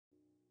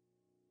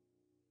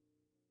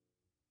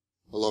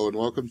Hello and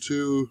welcome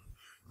to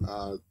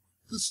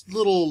this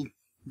little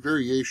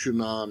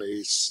variation on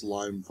a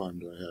slime farm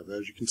that I have.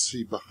 As you can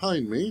see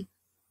behind me,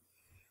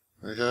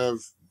 I have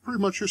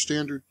pretty much your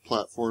standard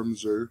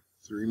platforms are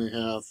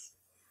 3.5.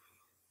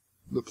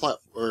 Let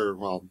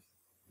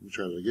me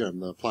try that again.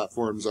 The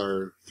platforms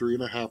are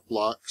 3.5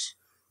 blocks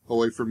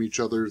away from each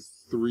other,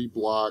 3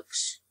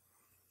 blocks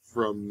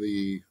from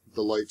the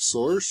light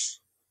source.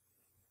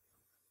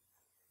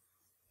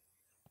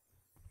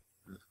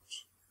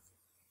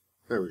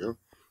 There we go.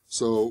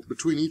 So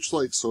between each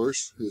light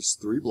source is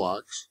 3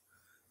 blocks.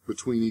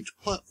 Between each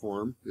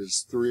platform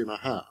is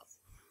 3.5.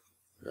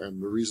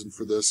 And the reason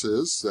for this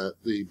is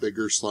that the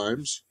bigger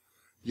slimes,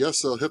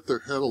 yes, they'll hit their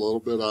head a little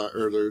bit on,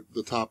 or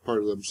the top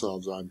part of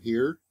themselves on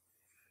here,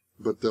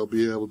 but they'll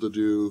be able to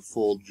do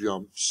full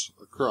jumps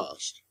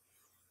across.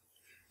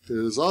 It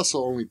is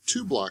also only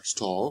 2 blocks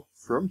tall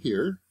from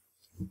here.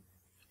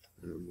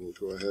 And we'll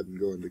go ahead and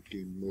go into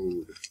game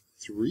mode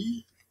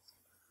 3.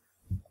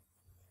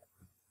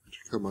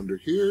 Come under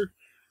here,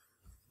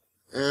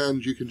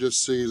 and you can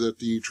just see that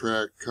the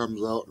track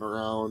comes out and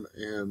around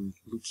and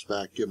loops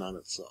back in on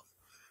itself.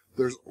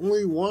 There's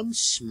only one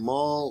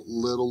small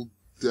little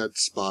dead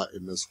spot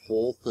in this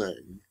whole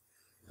thing,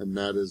 and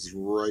that is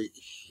right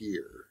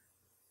here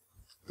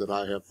that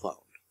I have found.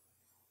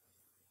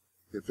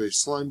 If a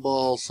slime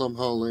ball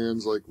somehow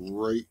lands like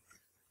right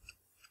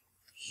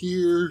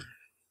here,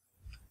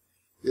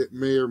 it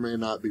may or may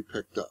not be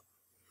picked up,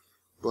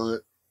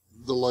 but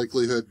the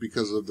likelihood,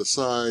 because of the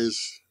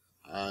size,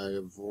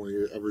 I've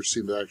only ever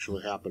seen it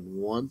actually happen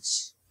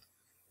once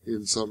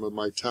in some of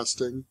my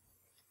testing.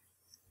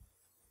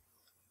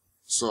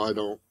 So I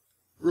don't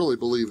really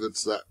believe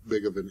it's that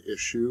big of an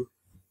issue.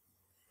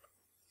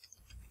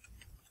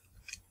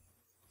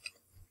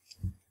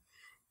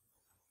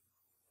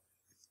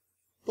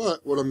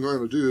 But what I'm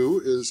going to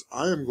do is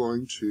I am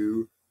going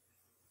to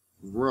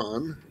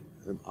run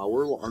an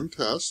hour-long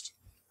test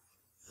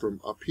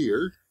from up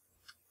here.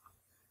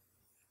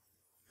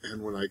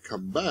 And when I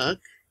come back,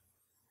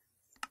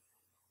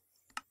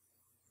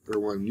 or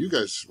when you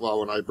guys, well,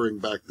 when I bring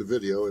back the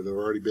video, it'll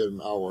already been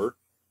an hour,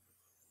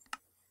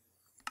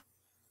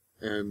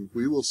 and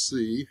we will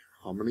see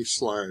how many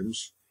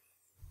slimes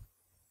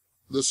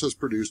this has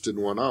produced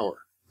in 1 hour.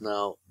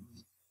 Now,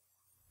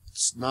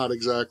 it's not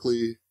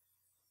exactly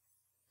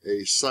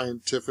a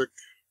scientific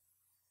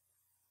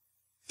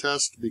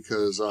test,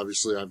 because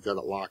obviously I've got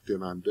it locked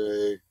in on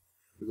day.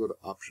 We go to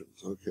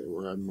options. Okay,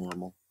 we're on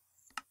normal.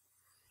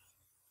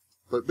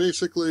 But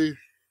basically,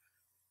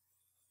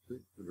 see,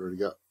 we've already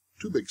got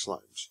 2 big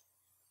slimes.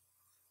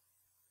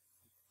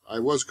 I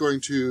was going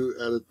to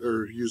edit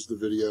or use the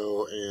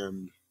video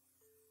and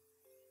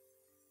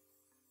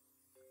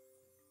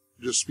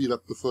just speed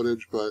up the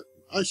footage, but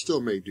I still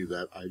may do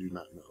that. I do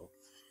not know.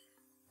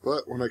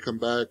 But when I come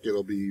back,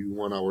 it'll be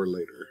 1 hour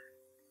later.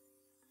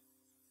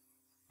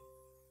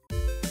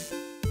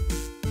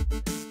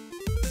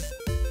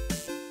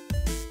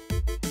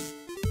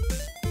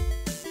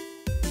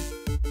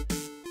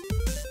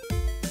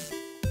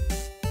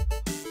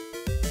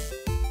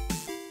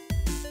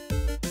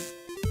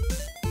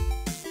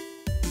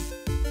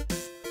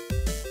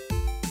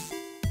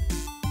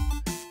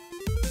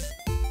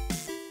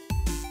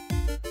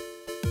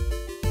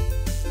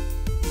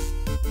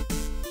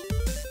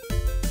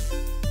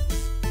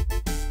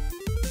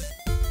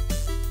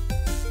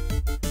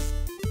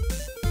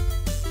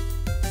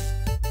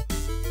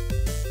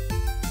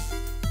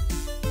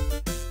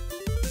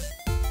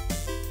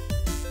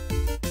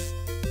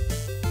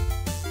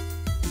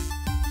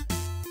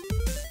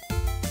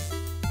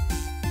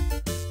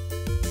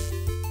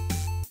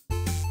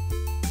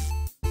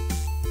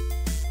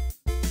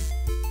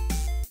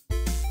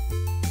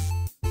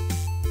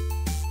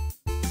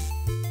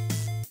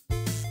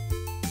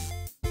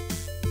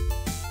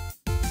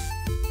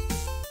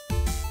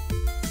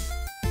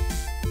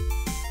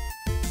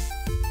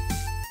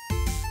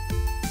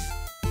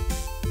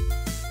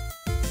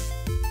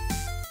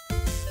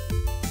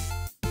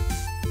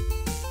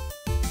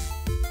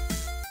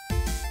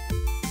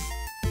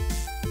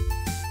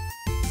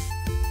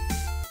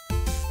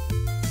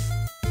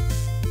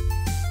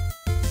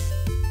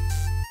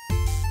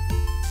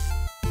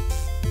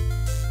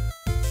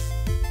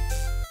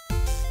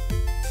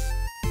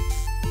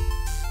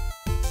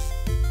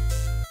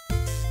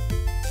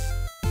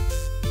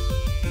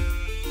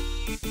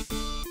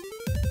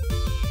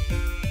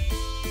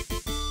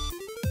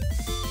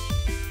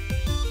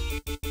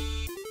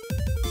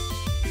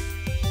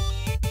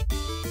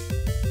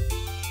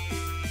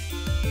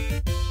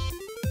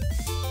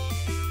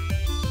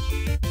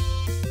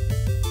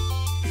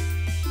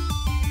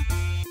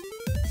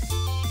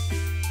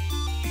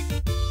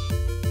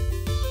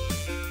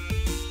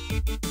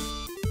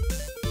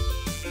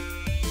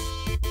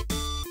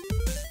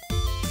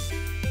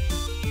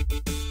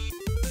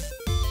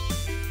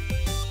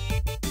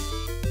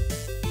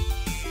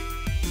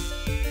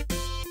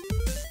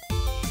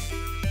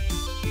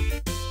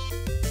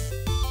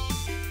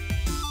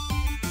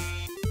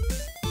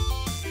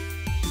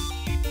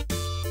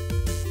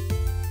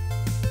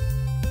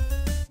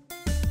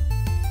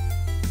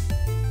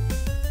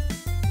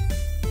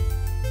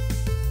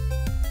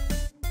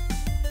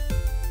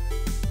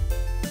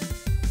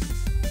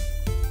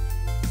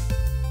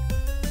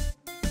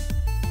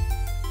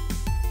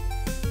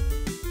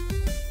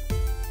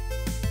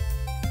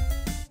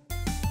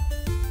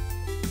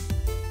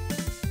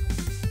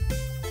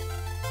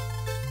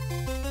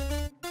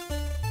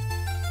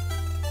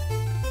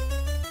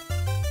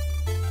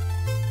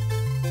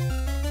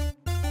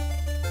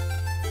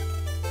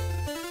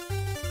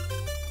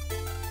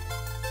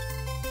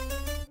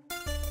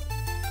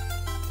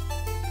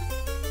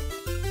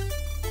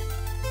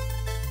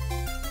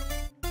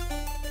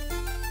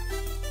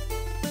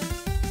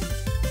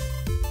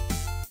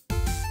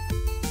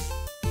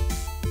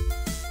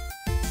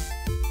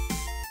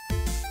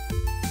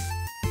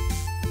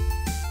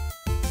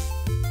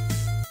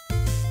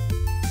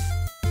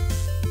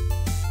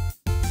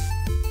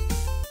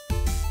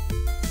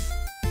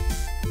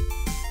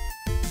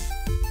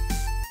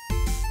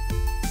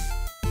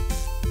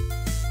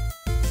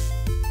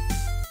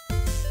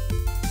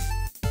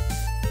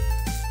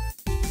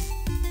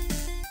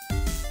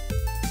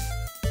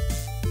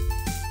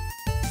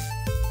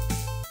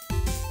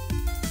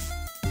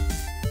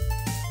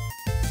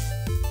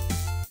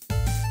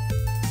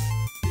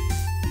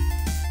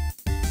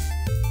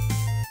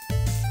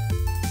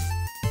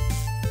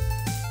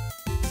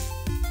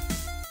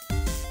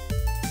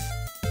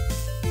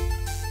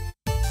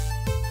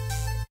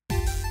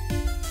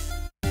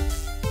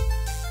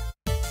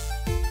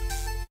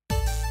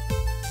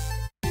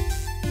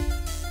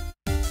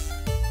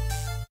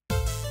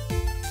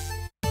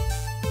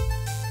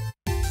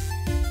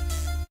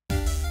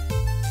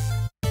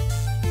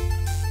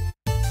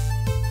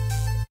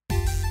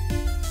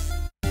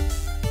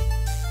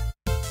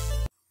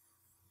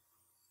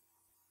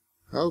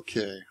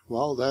 Okay,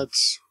 well,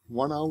 that's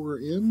 1 hour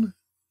in.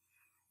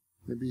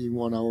 Maybe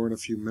 1 hour and a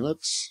few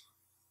minutes.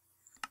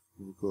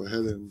 We'll go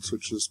ahead and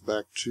switch this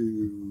back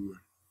to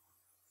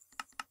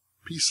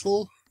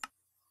peaceful.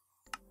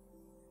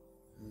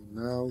 And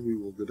now we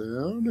will go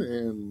down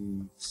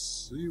and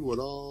see what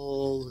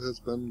all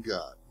has been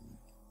got.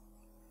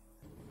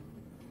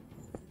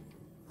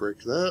 Break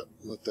that,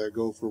 let that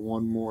go for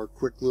one more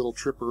quick little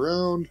trip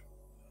around.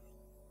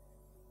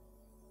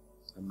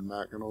 I'm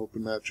not going to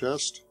open that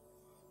chest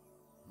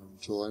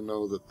until I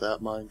know that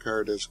that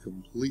minecart is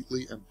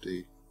completely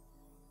empty.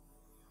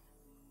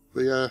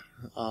 But yeah,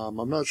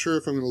 I'm not sure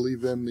if I'm going to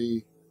leave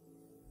in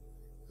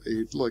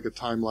like a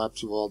time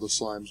lapse of all the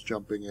slimes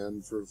jumping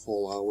in for a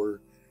full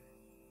hour.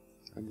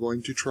 I'm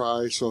going to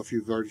try, so if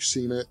you've already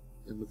seen it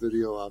in the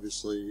video,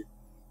 obviously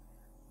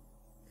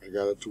I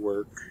got it to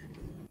work.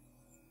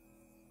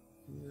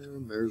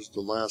 And there's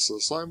the last of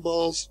the slime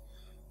balls.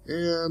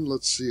 And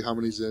let's see how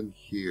many's in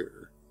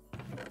here.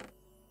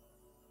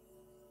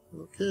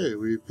 Okay,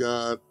 we've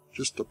got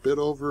just a bit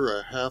over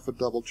a half a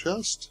double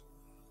chest,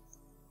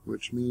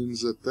 which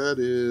means that that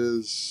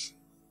is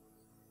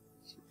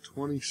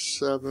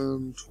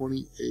 27,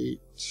 28.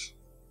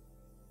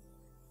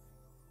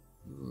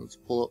 Let's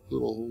pull up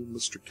little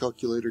Mr.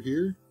 Calculator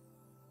here.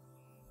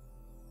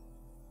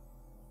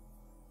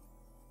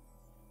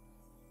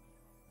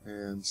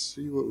 And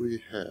see what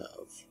we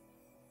have.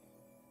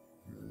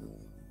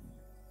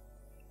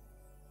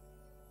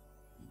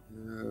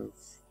 We have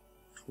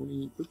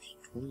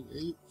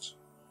 28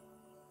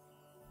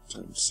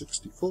 times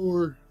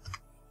 64.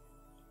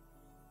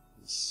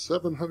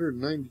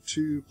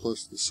 792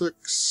 plus the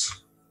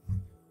 6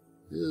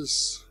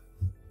 is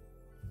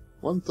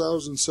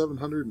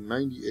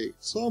 1,798.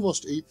 It's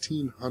almost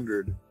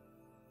 1,800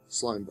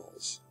 slime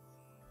balls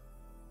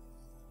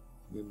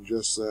in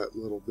just that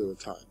little bit of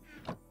time.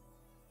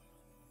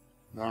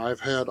 Now, I've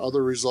had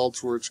other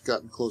results where it's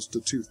gotten close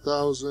to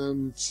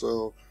 2,000,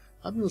 so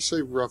I'm going to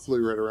say roughly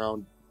right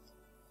around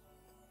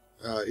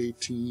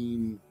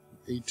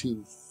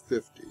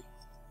 1850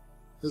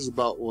 is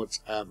about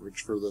what's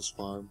average for this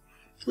farm,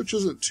 which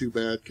isn't too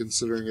bad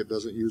considering it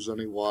doesn't use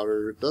any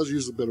water. It does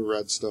use a bit of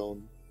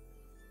redstone.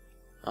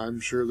 I'm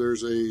sure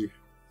there's a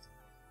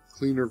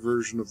cleaner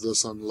version of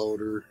this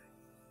unloader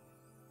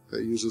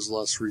that uses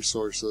less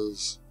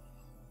resources.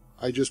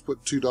 I just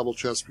put 2 double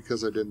chests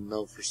because I didn't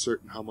know for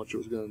certain how much it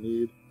was going to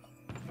need.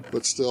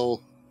 But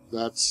still,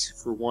 that's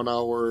for 1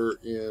 hour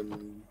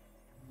in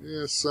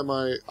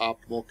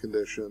semi-optimal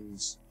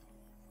conditions.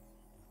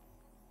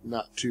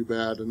 Not too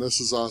bad. And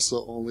this is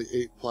also only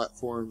 8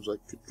 platforms. I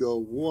could go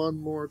one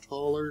more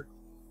taller.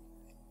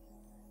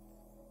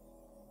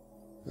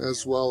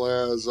 As well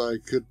as I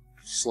could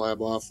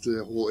slab off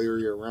the whole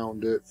area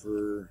around it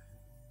for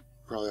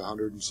probably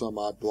 100 and some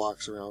odd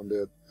blocks around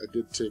it. I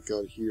did take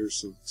out here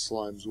so that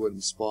slimes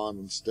wouldn't spawn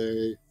and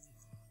stay.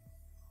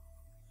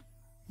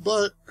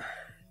 But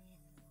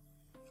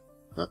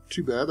not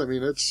too bad. I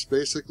mean, it's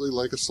basically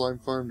like a slime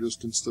farm,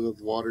 just instead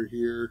of water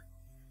here,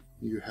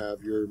 you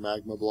have your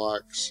magma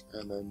blocks,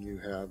 and then you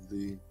have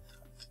the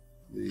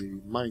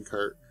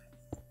minecart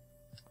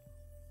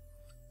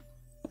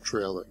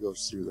trail that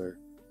goes through there.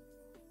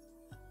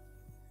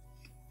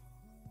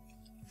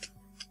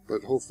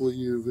 But hopefully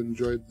you've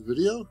enjoyed the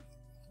video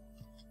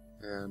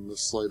and the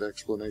slight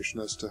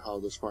explanation as to how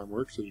this farm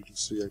works. As you can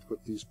see, I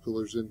put these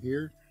pillars in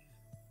here,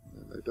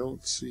 and I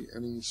don't see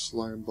any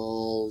slime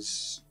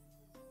balls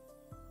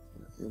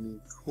in any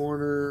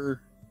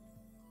corner,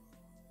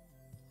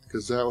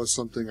 because that was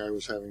something I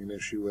was having an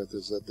issue with,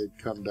 is that they'd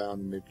come down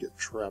and they'd get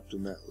trapped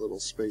in that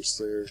little space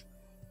there,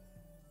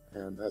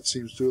 and that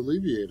seems to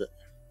alleviate it.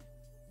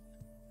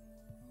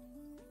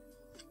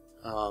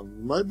 You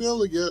might be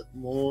able to get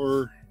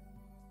more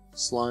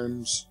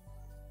slimes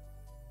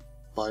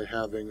by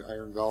having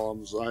iron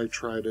golems. I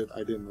tried it, I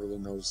didn't really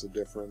notice the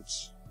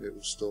difference. It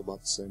was still about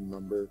the same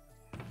number.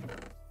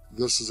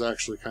 This is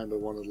actually kind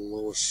of one of the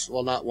lowest,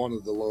 well, not one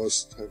of the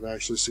lowest, I've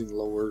actually seen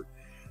lower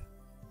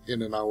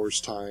in an hour's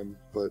time,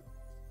 but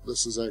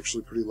this is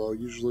actually pretty low.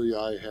 Usually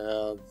I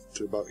have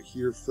to about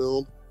here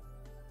filled,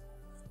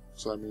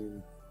 so I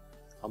mean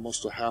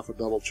almost a half a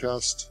double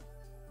chest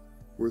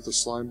worth of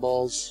slime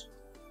balls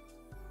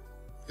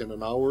in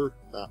an hour.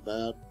 Not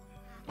bad.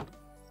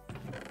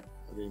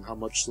 I mean, how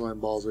much slime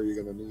balls are you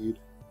going to need?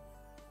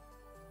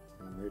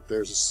 And right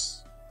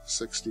there's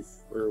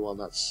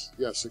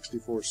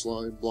 64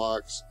 slime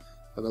blocks,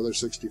 another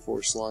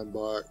 64 slime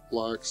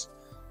blocks.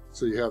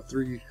 So you have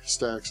 3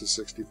 stacks of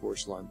 64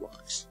 slime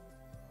blocks.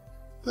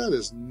 That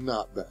is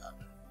not bad.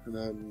 And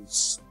then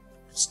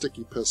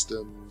sticky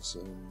pistons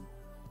and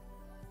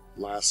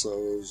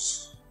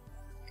lassos.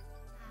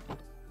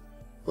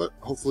 But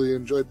hopefully you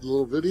enjoyed the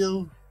little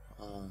video.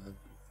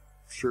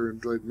 Sure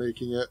enjoyed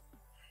making it.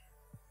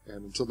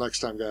 And until next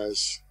time,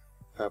 guys,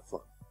 have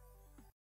fun.